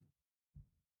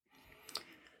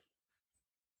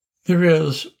There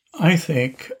is, I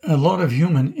think, a lot of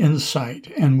human insight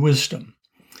and wisdom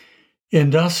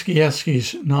in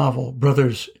Dostoevsky's novel,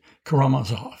 Brothers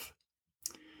Karamazov.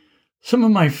 Some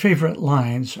of my favorite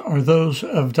lines are those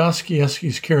of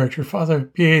Dostoevsky's character, Father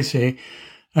Piese,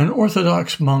 an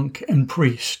Orthodox monk and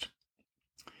priest.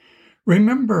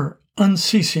 Remember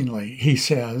unceasingly, he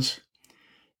says,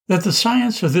 that the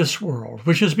science of this world,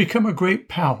 which has become a great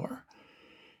power,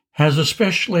 has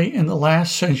especially in the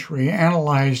last century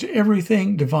analyzed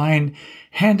everything divine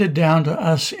handed down to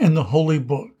us in the holy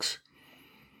books.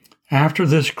 After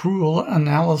this cruel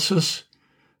analysis,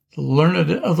 the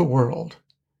learned of the world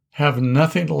have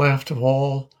nothing left of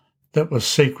all that was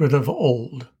sacred of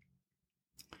old.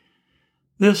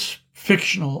 This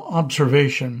fictional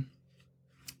observation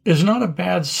is not a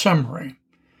bad summary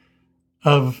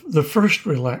of the first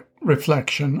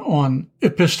reflection on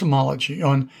epistemology,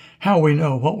 on how we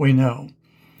know what we know,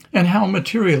 and how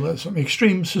materialism,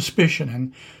 extreme suspicion,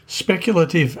 and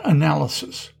speculative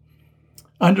analysis,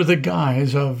 under the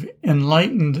guise of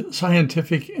enlightened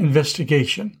scientific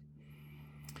investigation,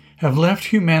 have left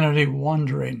humanity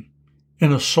wandering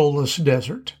in a soulless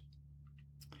desert.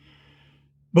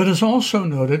 But as also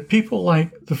noted, people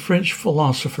like the French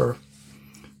philosopher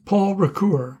Paul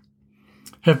Ricoeur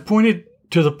have pointed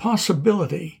to the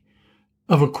possibility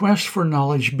of a quest for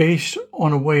knowledge based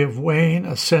on a way of weighing,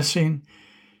 assessing,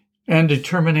 and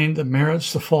determining the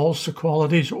merits, the faults, the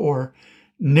qualities, or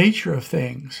nature of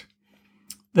things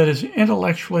that is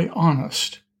intellectually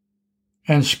honest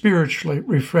and spiritually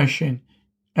refreshing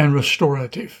and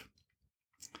restorative.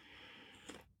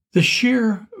 The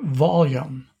sheer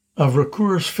volume of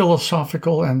Ricoeur's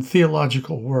philosophical and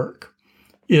theological work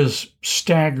is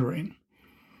staggering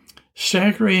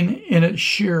in its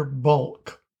sheer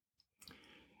bulk.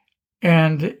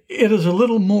 And it is a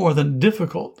little more than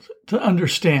difficult to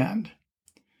understand.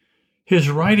 His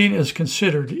writing is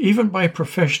considered, even by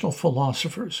professional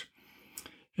philosophers,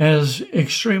 as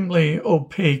extremely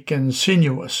opaque and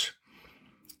sinuous,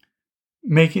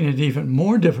 making it even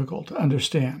more difficult to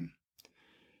understand,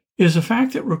 is the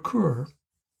fact that Ricoeur,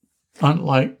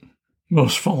 unlike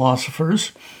most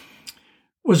philosophers,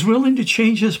 was willing to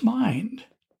change his mind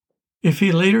if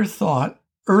he later thought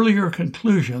earlier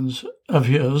conclusions of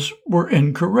his were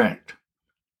incorrect.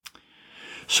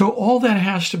 So all that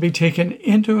has to be taken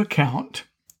into account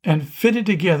and fitted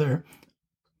together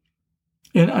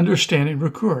in understanding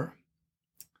Ricoeur.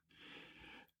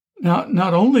 Now,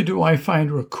 not only do I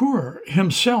find Ricoeur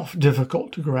himself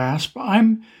difficult to grasp,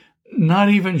 I'm not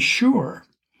even sure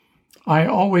I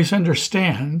always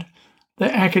understand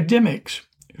the academics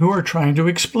who are trying to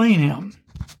explain him.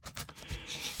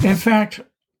 In fact,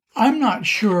 I'm not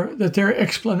sure that their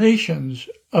explanations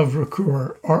of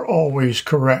Ricoeur are always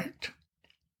correct.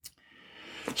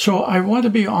 So I want to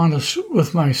be honest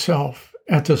with myself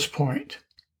at this point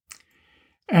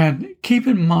and keep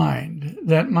in mind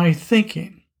that my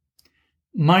thinking,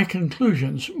 my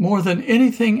conclusions, more than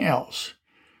anything else,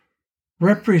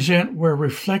 represent where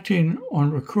reflecting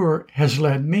on Ricoeur has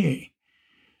led me.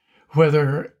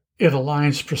 Whether it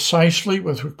aligns precisely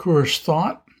with Ricoeur's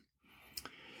thought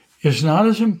is not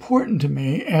as important to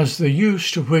me as the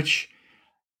use to which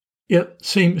it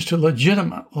seems to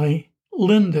legitimately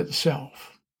lend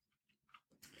itself.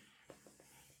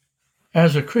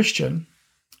 As a Christian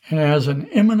and as an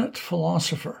eminent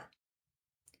philosopher,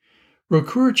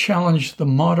 Ricoeur challenged the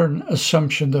modern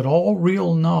assumption that all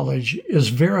real knowledge is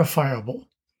verifiable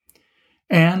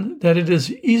and that it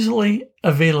is easily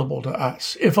available to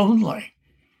us, if only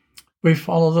we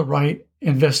follow the right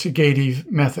investigative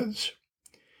methods.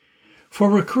 For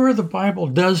Ricoeur, the Bible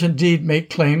does indeed make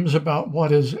claims about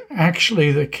what is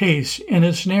actually the case in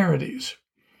its narratives.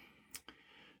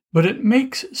 But it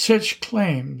makes such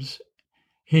claims,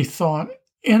 he thought,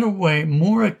 in a way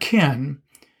more akin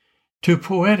to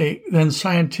poetic than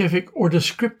scientific or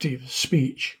descriptive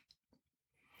speech.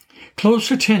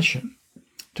 Close attention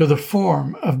to the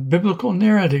form of biblical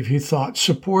narrative, he thought,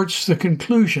 supports the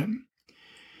conclusion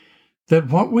that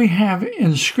what we have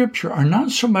in Scripture are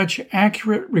not so much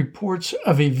accurate reports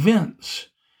of events,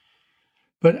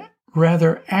 but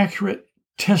rather accurate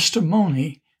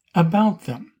testimony about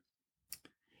them.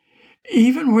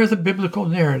 Even where the biblical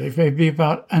narrative may be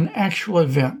about an actual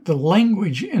event, the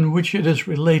language in which it is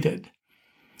related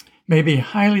may be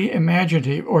highly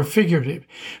imaginative or figurative.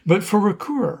 But for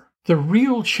Ricoeur, the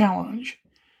real challenge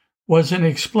was in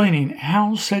explaining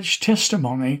how such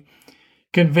testimony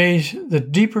conveys the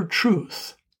deeper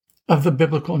truth of the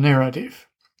biblical narrative.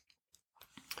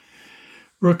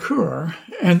 Ricoeur,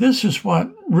 and this is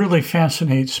what really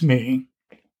fascinates me,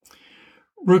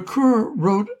 Ricoeur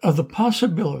wrote of the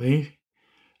possibility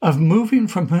of moving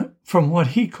from what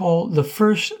he called the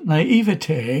first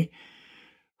naivete,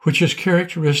 which is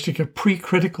characteristic of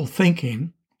pre-critical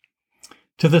thinking,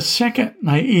 to the second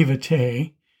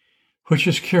naivete, which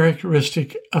is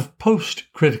characteristic of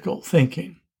post-critical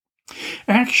thinking.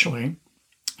 Actually,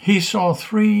 he saw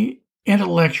three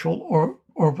intellectual, or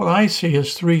what I see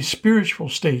as three spiritual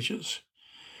stages,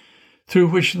 through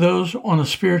which those on a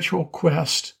spiritual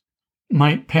quest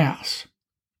might pass.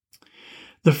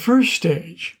 The first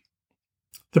stage,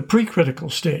 the pre-critical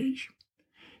stage,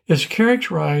 is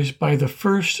characterized by the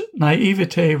first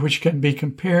naivete, which can be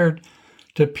compared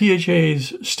to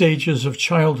Piaget's stages of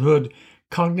childhood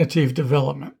cognitive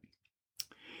development.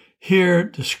 Here,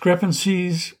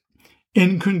 discrepancies,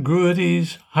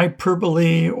 incongruities,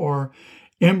 hyperbole, or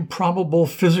improbable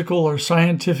physical or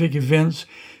scientific events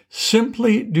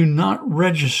simply do not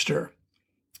register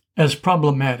as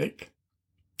problematic.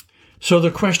 So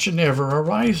the question never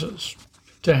arises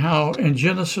to how in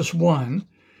Genesis 1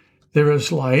 there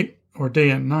is light, or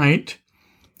day and night,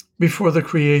 before the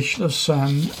creation of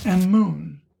sun and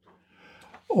moon.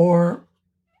 Or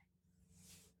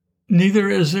neither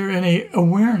is there any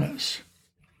awareness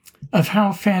of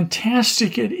how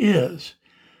fantastic it is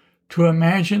to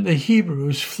imagine the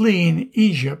Hebrews fleeing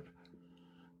Egypt,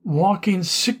 walking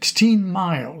 16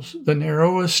 miles, the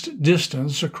narrowest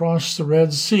distance across the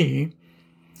Red Sea,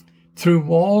 through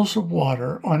walls of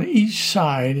water on each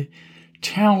side,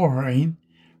 towering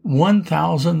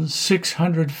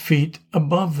 1,600 feet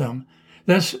above them.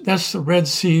 That's the Red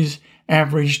Sea's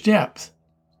average depth.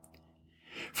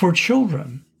 For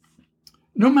children,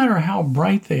 no matter how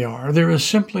bright they are, there is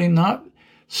simply not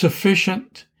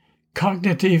sufficient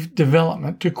cognitive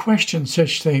development to question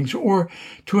such things or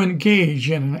to engage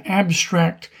in an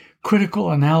abstract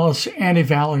critical analysis and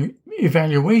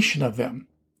evaluation of them.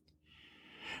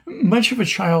 Much of a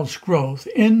child's growth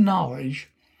in knowledge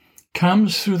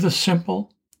comes through the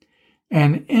simple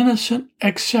and innocent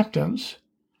acceptance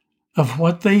of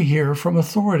what they hear from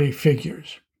authority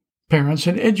figures, parents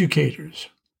and educators.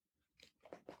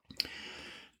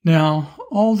 Now,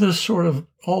 although this sort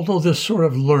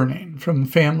of learning from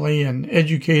family and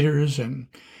educators and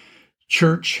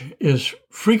church is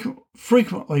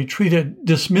frequently treated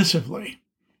dismissively,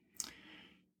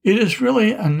 it is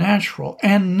really a natural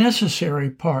and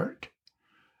necessary part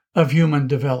of human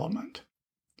development.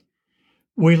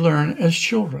 We learn as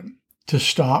children to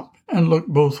stop and look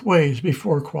both ways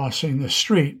before crossing the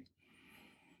street.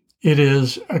 It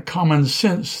is a common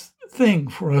sense thing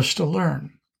for us to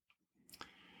learn.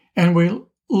 And we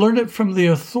learn it from the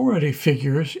authority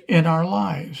figures in our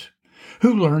lives,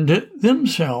 who learned it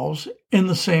themselves in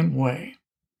the same way.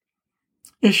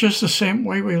 It's just the same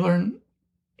way we learn.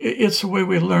 It's the way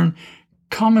we learn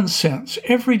common sense,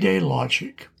 everyday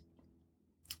logic.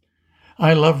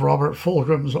 I love Robert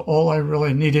Fulgram's All I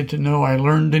Really Needed to Know I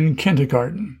Learned in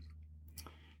Kindergarten.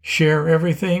 Share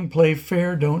everything, play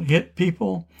fair, don't hit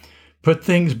people, put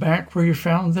things back where you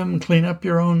found them, clean up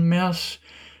your own mess,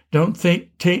 don't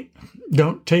take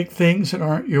things that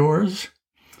aren't yours,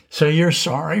 say you're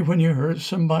sorry when you hurt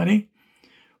somebody,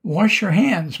 wash your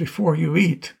hands before you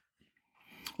eat.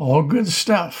 All good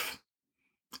stuff.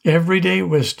 Everyday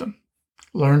wisdom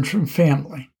learned from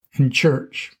family and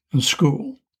church and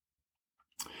school.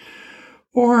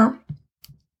 Or,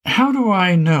 how do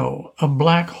I know a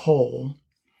black hole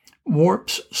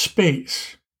warps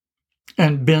space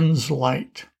and bends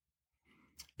light?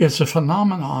 It's a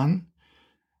phenomenon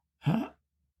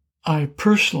I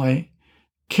personally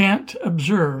can't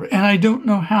observe, and I don't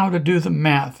know how to do the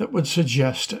math that would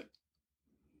suggest it.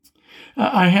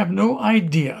 I have no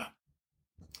idea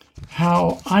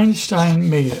how Einstein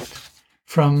made it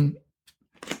from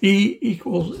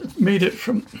made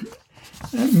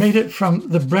it from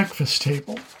the breakfast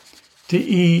table to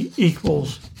E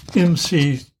equals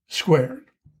mc squared.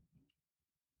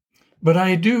 But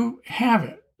I do have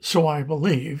it, so I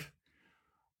believe,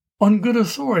 on good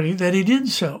authority that he did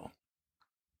so.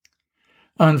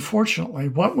 Unfortunately,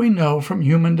 what we know from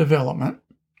human development,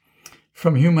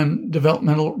 from human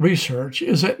developmental research,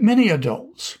 is that many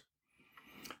adults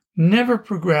never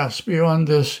progress beyond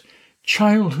this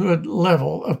childhood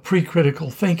level of pre-critical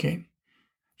thinking,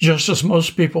 just as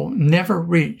most people never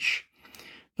reach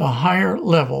the higher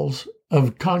levels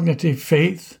of cognitive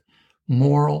faith,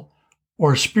 moral,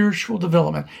 or spiritual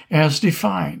development as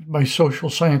defined by social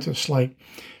scientists like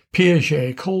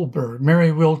Piaget, Kohlberg,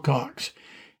 Mary Wilcox,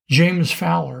 James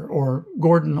Fowler, or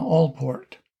Gordon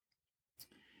Allport.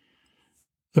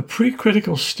 The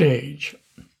pre-critical stage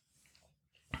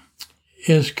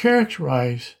is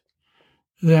characterized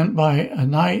then by a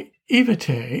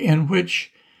naivete in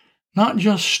which not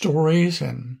just stories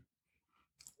and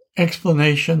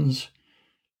explanations,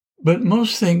 but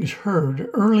most things heard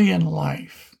early in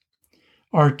life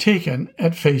are taken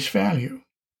at face value.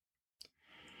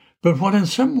 But what in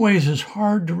some ways is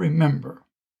hard to remember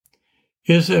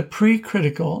is that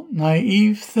pre-critical,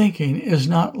 naive thinking is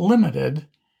not limited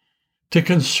to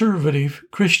conservative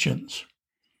Christians.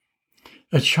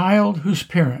 A child whose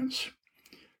parents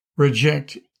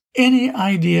reject any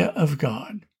idea of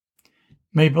God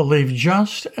may believe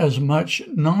just as much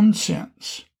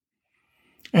nonsense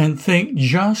and think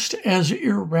just as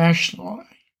irrationally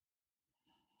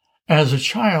as a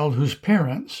child whose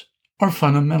parents are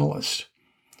fundamentalists.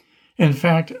 In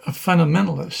fact, a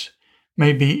fundamentalist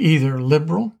may be either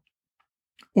liberal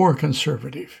or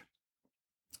conservative.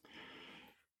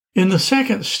 In the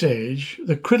second stage,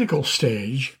 the critical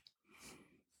stage,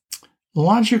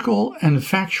 logical and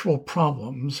factual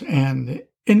problems and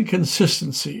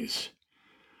inconsistencies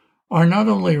are not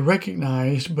only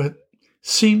recognized but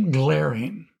seem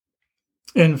glaring.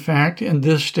 In fact, in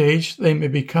this stage, they may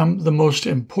become the most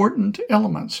important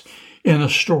elements in a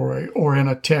story or in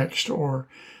a text or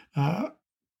a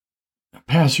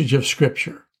passage of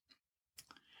Scripture.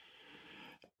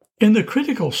 In the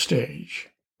critical stage,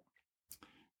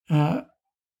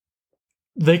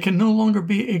 they can no longer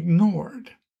be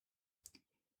ignored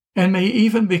and may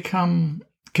even become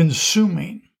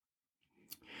consuming.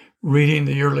 Reading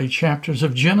the early chapters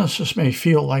of Genesis may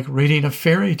feel like reading a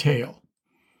fairy tale,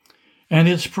 and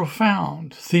its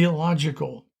profound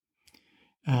theological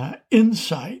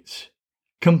insights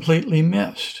completely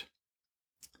missed.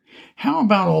 How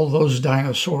about all those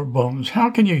dinosaur bones?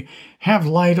 How can you have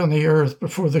light on the earth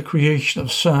before the creation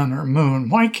of sun or moon?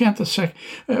 Why can't the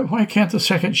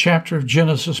second chapter of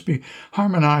Genesis be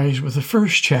harmonized with the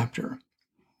first chapter?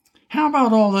 How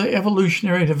about all the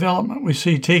evolutionary development we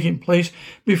see taking place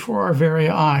before our very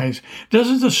eyes?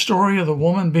 Doesn't the story of the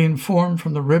woman being formed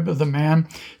from the rib of the man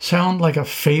sound like a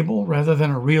fable rather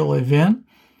than a real event?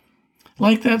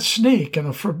 Like that snake and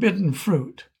a forbidden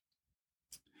fruit.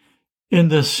 In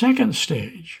this second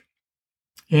stage,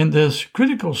 in this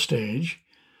critical stage,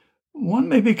 one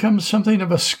may become something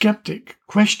of a skeptic,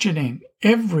 questioning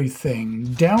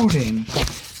everything, doubting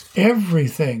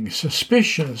everything,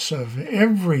 suspicious of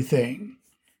everything.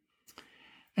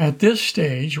 At this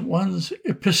stage, one's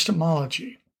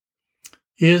epistemology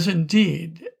is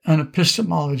indeed an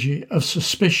epistemology of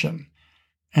suspicion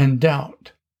and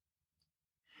doubt.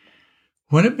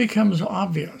 When it becomes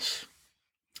obvious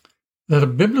that a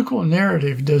biblical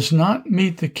narrative does not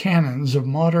meet the canons of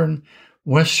modern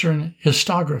Western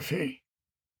historiography,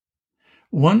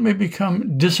 one may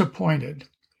become disappointed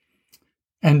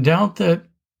and doubt that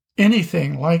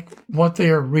anything like what they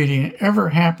are reading ever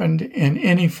happened in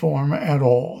any form at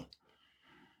all.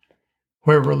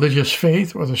 Where religious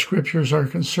faith or the Scriptures are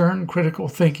concerned, critical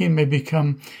thinking may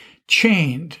become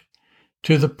chained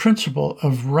to the principle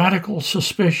of radical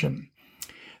suspicion.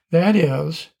 That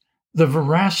is, the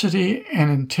veracity and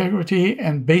integrity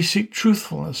and basic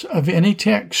truthfulness of any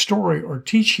text, story, or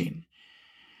teaching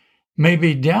may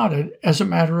be doubted as a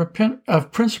matter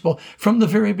of principle from the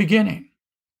very beginning.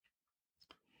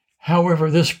 However,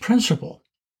 this principle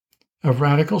of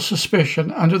radical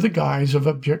suspicion under the guise of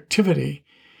objectivity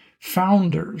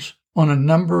founders on a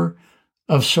number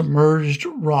of submerged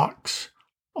rocks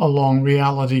along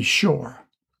reality's shore.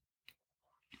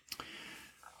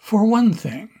 For one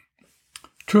thing,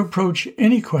 to approach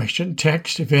any question,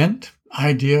 text, event,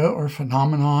 idea, or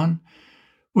phenomenon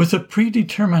with a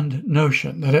predetermined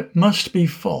notion that it must be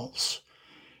false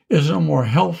is no more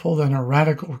helpful than a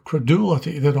radical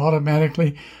credulity that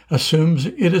automatically assumes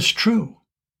it is true.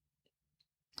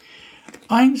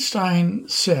 Einstein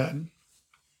said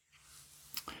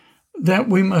that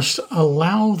we must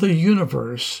allow the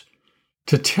universe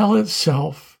to tell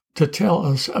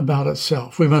us about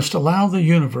itself. We must allow the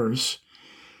universe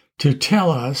to tell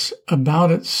us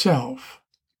about itself.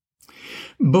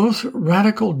 Both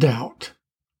radical doubt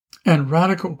and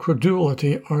radical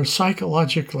credulity are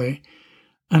psychologically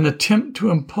an attempt to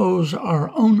impose our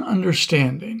own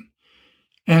understanding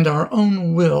and our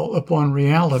own will upon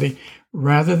reality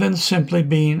rather than simply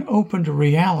being open to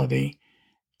reality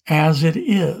as it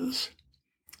is,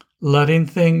 letting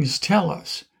things tell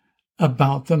us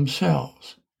about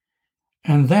themselves.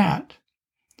 And that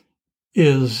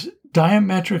is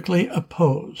diametrically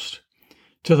opposed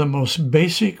to the most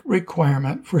basic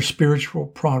requirement for spiritual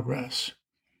progress.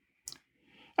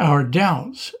 Our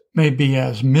doubts may be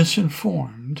as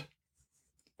misinformed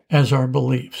as our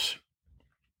beliefs.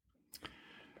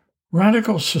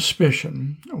 Radical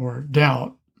suspicion or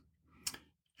doubt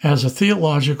as a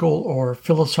theological or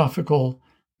philosophical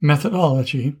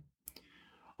methodology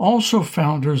also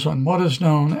founders on what is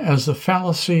known as the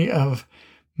fallacy of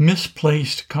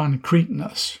misplaced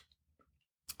concreteness.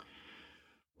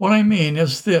 What I mean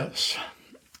is this: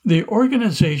 the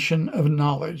organization of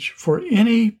knowledge for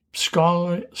any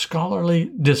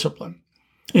scholarly discipline,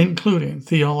 including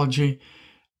theology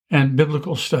and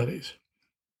biblical studies,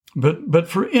 but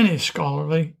for any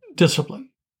scholarly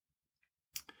discipline,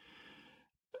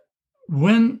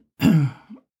 when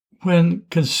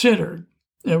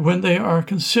they are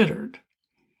considered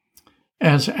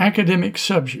as academic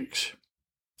subjects,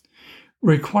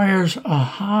 requires a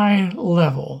high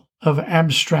level of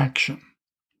abstraction.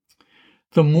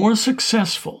 The more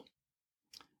successful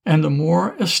and the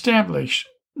more established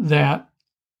that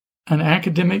an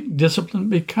academic discipline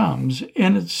becomes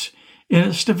in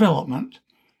its development,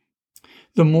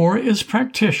 the more its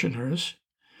practitioners,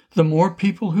 the more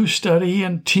people who study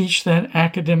and teach that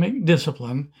academic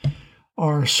discipline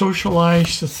are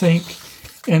socialized to think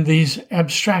in these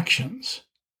abstractions,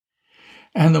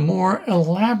 and the more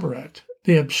elaborate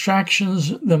the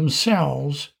abstractions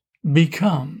themselves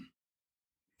become.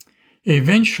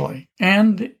 Eventually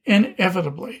and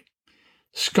inevitably,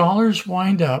 scholars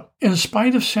wind up, in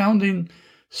spite of sounding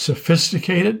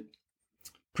sophisticated,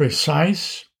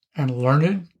 precise, and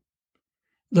learned,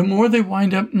 the more they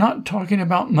wind up not talking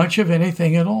about much of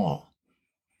anything at all.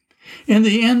 In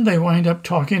the end, they wind up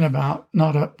talking about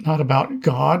not about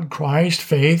God, Christ,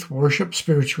 faith, worship,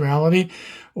 spirituality,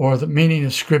 or the meaning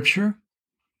of Scripture,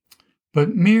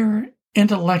 but mere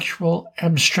intellectual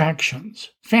abstractions,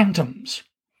 phantoms.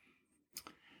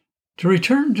 To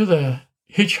return to the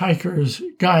Hitchhiker's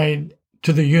Guide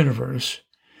to the Universe,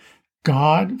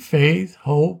 God, faith,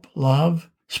 hope, love,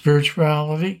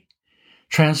 spirituality,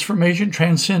 transformation,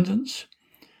 transcendence,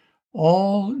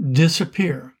 all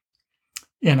disappear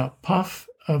in a puff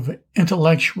of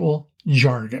intellectual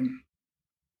jargon.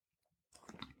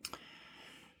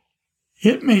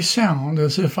 It may sound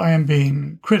as if I am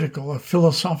being critical of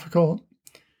philosophical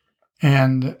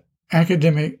and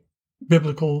academic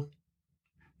biblical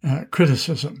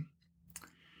criticism,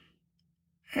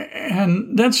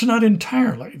 and that's not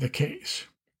entirely the case.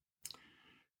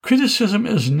 Criticism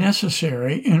is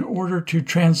necessary in order to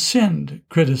transcend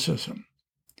criticism.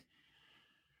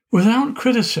 Without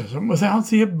criticism, without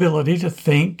the ability to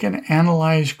think and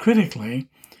analyze critically,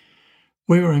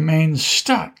 we remain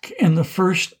stuck in the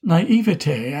first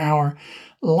naivete. Our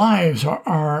lives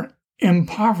are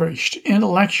impoverished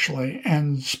intellectually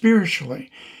and spiritually.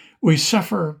 We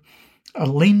suffer a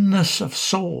leanness of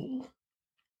soul.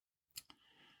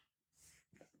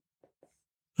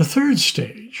 The third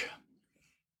stage,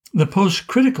 the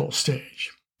post-critical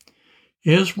stage,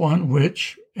 is one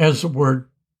which, as the word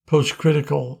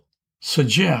post-critical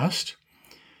suggests,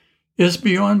 is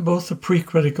beyond both the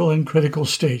pre-critical and critical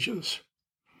stages.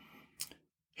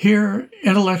 Here,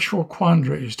 intellectual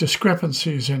quandaries,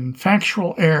 discrepancies, and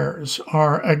factual errors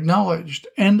are acknowledged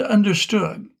and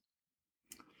understood.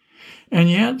 And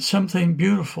yet something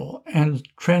beautiful and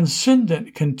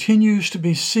transcendent continues to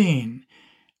be seen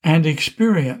and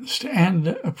experienced and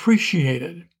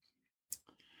appreciated.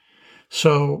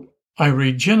 So I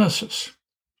read Genesis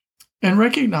and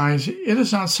recognize it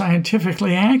is not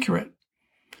scientifically accurate.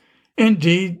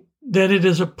 Indeed, that it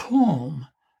is a poem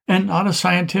and not a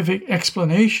scientific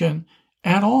explanation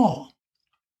at all.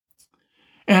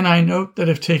 And I note that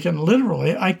if taken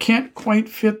literally, I can't quite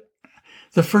fit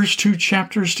the first two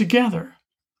chapters together.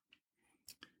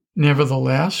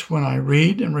 Nevertheless, when I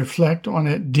read and reflect on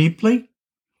it deeply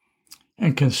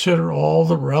and consider all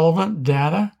the relevant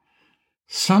data,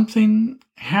 something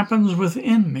happens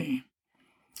within me.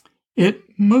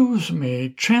 It moves me,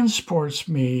 transports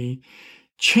me,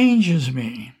 changes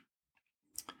me.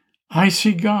 I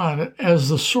see God as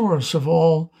the source of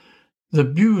all the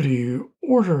beauty,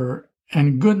 order,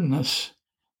 and goodness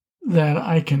that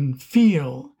I can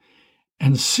feel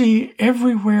and see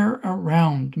everywhere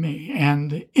around me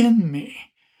and in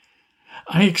me.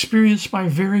 I experience my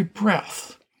very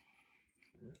breath,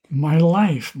 my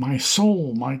life, my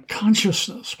soul, my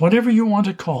consciousness, whatever you want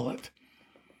to call it,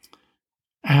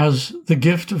 as the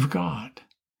gift of God.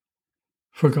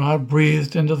 For God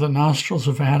breathed into the nostrils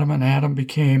of Adam, and Adam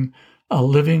became a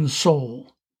living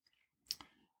soul.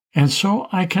 And so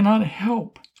I cannot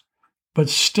help but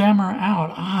stammer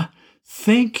out,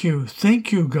 thank you,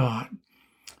 God,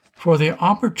 for the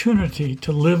opportunity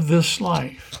to live this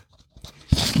life.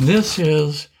 This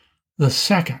is the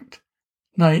second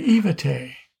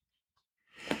naivete.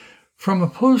 From a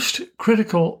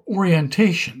post-critical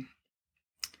orientation,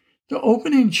 the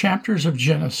opening chapters of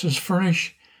Genesis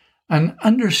furnish an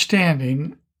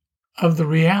understanding of the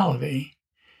reality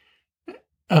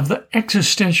of the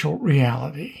existential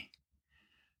reality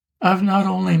of not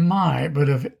only my, but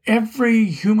of every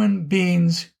human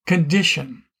being's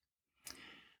condition,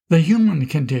 the human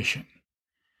condition.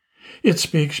 It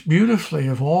speaks beautifully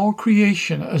of all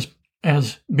creation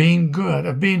as being good,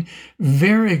 of being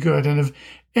very good, and of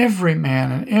every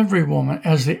man and every woman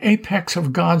as the apex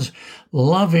of God's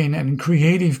loving and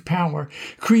creative power,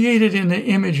 created in the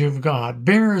image of God,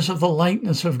 bearers of the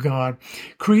likeness of God,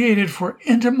 created for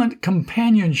intimate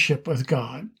companionship with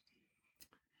God.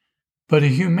 But a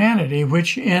humanity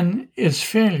which in its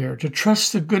failure to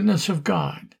trust the goodness of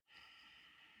God,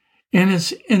 in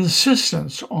its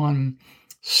insistence on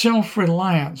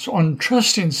self-reliance, on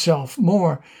trusting self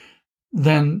more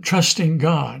than trusting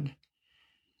God,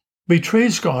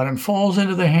 betrays God and falls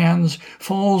under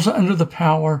the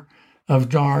power of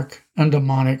dark and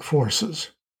demonic forces.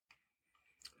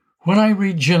 When I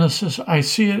read Genesis, I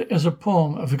see it as a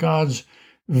poem of God's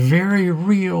very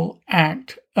real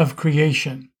act of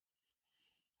creation.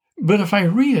 But if I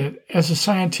read it as a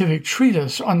scientific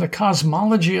treatise on the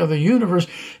cosmology of the universe,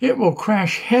 it will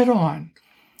crash head-on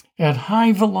at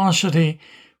high velocity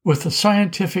with the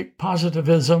scientific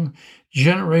positivism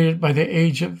generated by the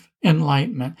Age of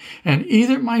Enlightenment, and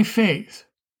either my faith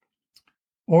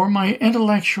or my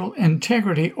intellectual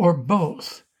integrity or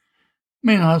both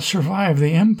may not survive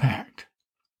the impact.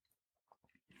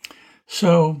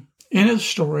 So, in its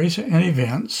stories and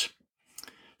events,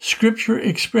 Scripture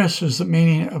expresses the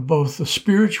meaning of both the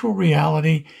spiritual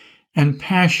reality and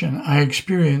passion I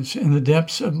experience in the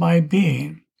depths of my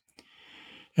being,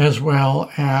 as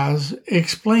well as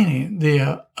explaining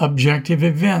the objective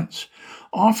events,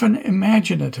 often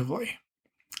imaginatively,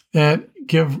 that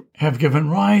have given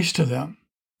rise to them.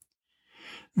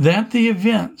 That the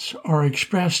events are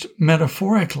expressed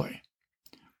metaphorically,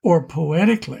 or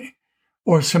poetically,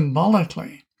 or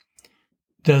symbolically,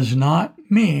 does not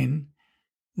mean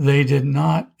they did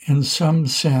not, in some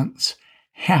sense,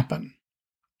 happen.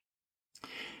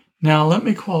 Now, let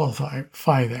me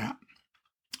qualify that.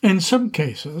 In some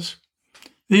cases,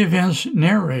 the events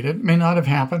narrated may not have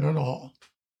happened at all.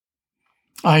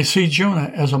 I see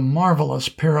Jonah as a marvelous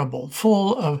parable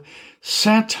full of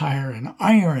satire and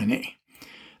irony,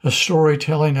 a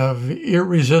storytelling of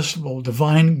irresistible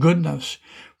divine goodness,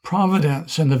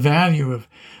 providence, and the value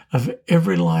of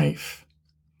every life,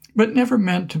 but never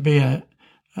meant to be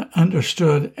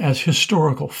understood as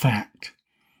historical fact.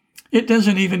 It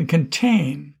doesn't even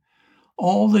contain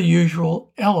all the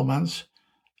usual elements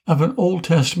of an Old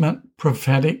Testament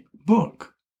prophetic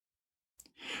book.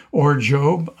 Or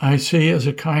Job, I see as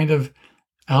a kind of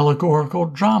allegorical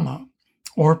drama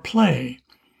or play,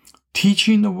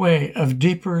 teaching the way of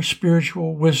deeper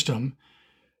spiritual wisdom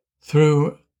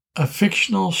through a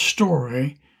fictional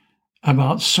story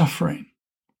about suffering.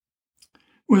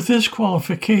 With this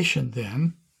qualification,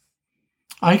 then,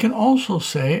 I can also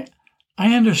say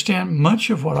I understand much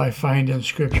of what I find in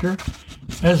Scripture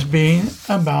as being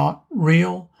about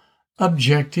real,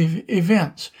 objective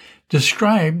events,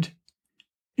 described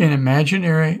in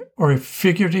imaginary or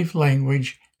figurative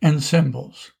language and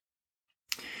symbols.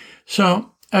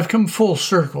 So I've come full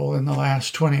circle in the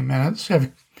last 20 minutes.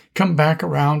 I've come back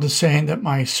around to saying that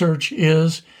my search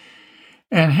is,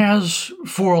 and has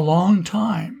for a long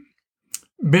time,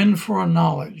 been for a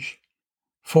knowledge,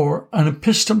 for an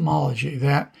epistemology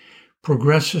that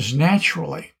progresses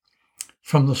naturally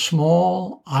from the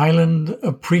small island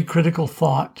of pre-critical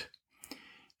thought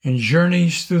and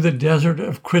journeys through the desert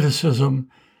of criticism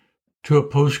to a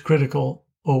post-critical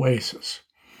oasis.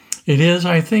 It is,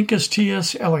 I think, as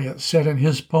T.S. Eliot said in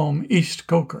his poem East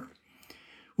Coker,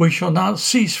 we shall not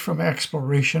cease from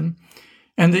exploration,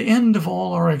 and the end of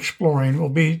all our exploring will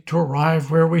be to arrive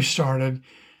where we started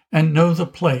and know the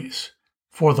place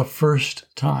for the first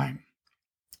time.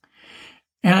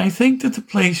 And I think that the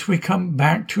place we come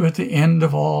back to at the end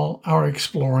of all our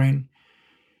exploring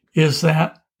is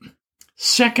that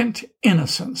second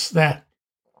innocence, that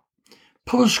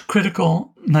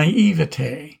post-critical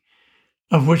naivete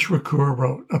of which Ricoeur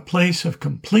wrote, a place of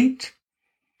complete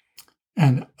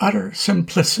and utter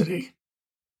simplicity.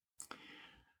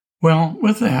 Well,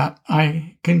 with that,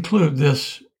 I conclude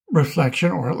this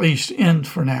reflection, or at least end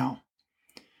for now.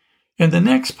 In the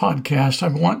next podcast, I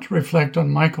want to reflect on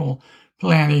Michael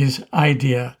Polanyi's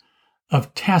idea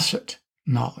of tacit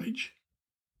knowledge.